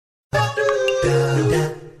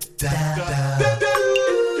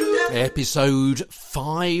Episode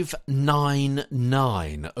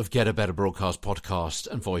 599 of Get a Better Broadcast podcast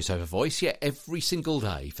and Voice Over Voice. Yeah, every single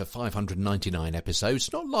day for 599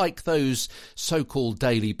 episodes. Not like those so-called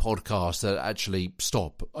daily podcasts that actually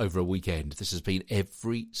stop over a weekend. This has been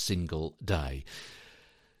every single day.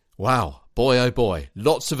 Wow, boy oh boy,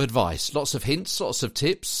 lots of advice, lots of hints, lots of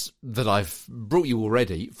tips that I've brought you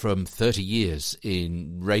already from 30 years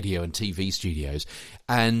in radio and TV studios,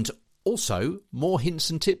 and also more hints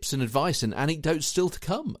and tips and advice and anecdotes still to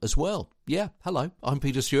come as well. Yeah, hello, I'm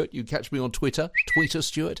Peter Stewart. You can catch me on Twitter, Tweeter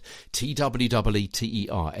Stewart,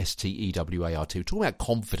 TWEETERSTEWAR2. Talking about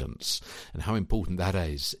confidence and how important that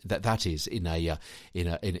is in a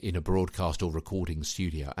broadcast or recording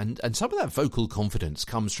studio. And some of that vocal confidence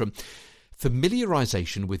comes from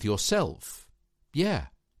familiarization with yourself. Yeah,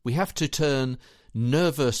 we have to turn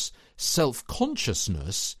nervous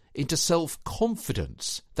self-consciousness into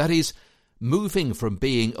self-confidence. That is, moving from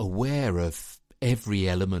being aware of every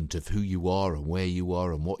element of who you are and where you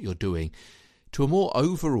are and what you're doing to a more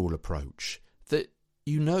overall approach that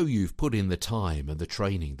you know you've put in the time and the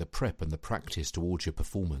training, the prep and the practice towards your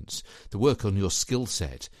performance, the work on your skill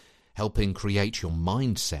set, helping create your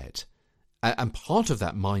mindset. And part of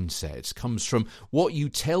that mindset comes from what you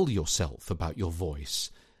tell yourself about your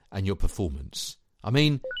voice and your performance. I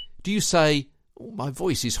mean, do you say, "Oh, my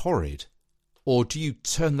voice is horrid"? Or do you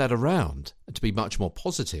turn that around to be much more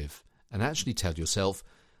positive and actually tell yourself,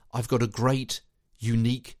 "I've got a great,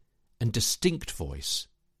 unique and distinct voice"?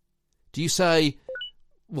 Do you say,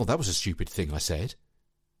 "Well, that was a stupid thing I said"?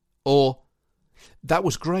 Or, "That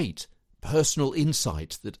was great, personal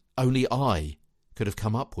insight that only I could have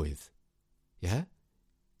come up with"? Yeah?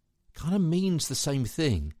 Kind of means the same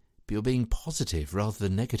thing, but you're being positive rather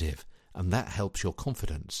than negative, and that helps your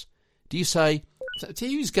confidence. Do you say,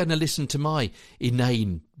 "Who's going to listen to my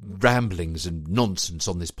inane ramblings and nonsense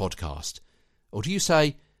on this podcast"? Or do you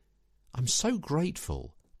say, "I'm so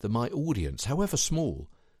grateful that my audience, however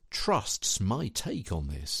small, trusts my take on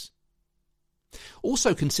this"?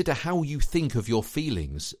 Also consider how you think of your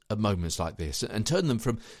feelings at moments like this and turn them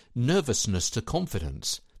from nervousness to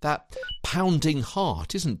confidence. That pounding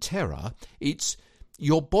heart isn't terror, it's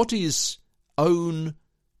your body's own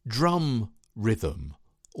drum rhythm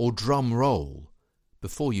or drum roll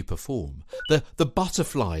before you perform. The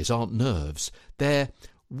butterflies aren't nerves, they're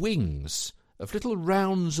wings of little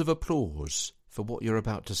rounds of applause for what you're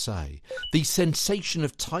about to say. The sensation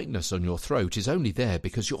of tightness on your throat is only there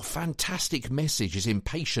because your fantastic message is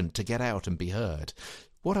impatient to get out and be heard.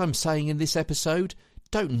 What I'm saying in this episode,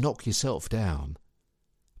 don't knock yourself down.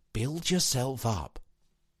 Build yourself up.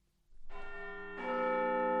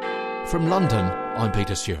 From London, I'm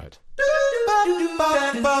Peter Stewart.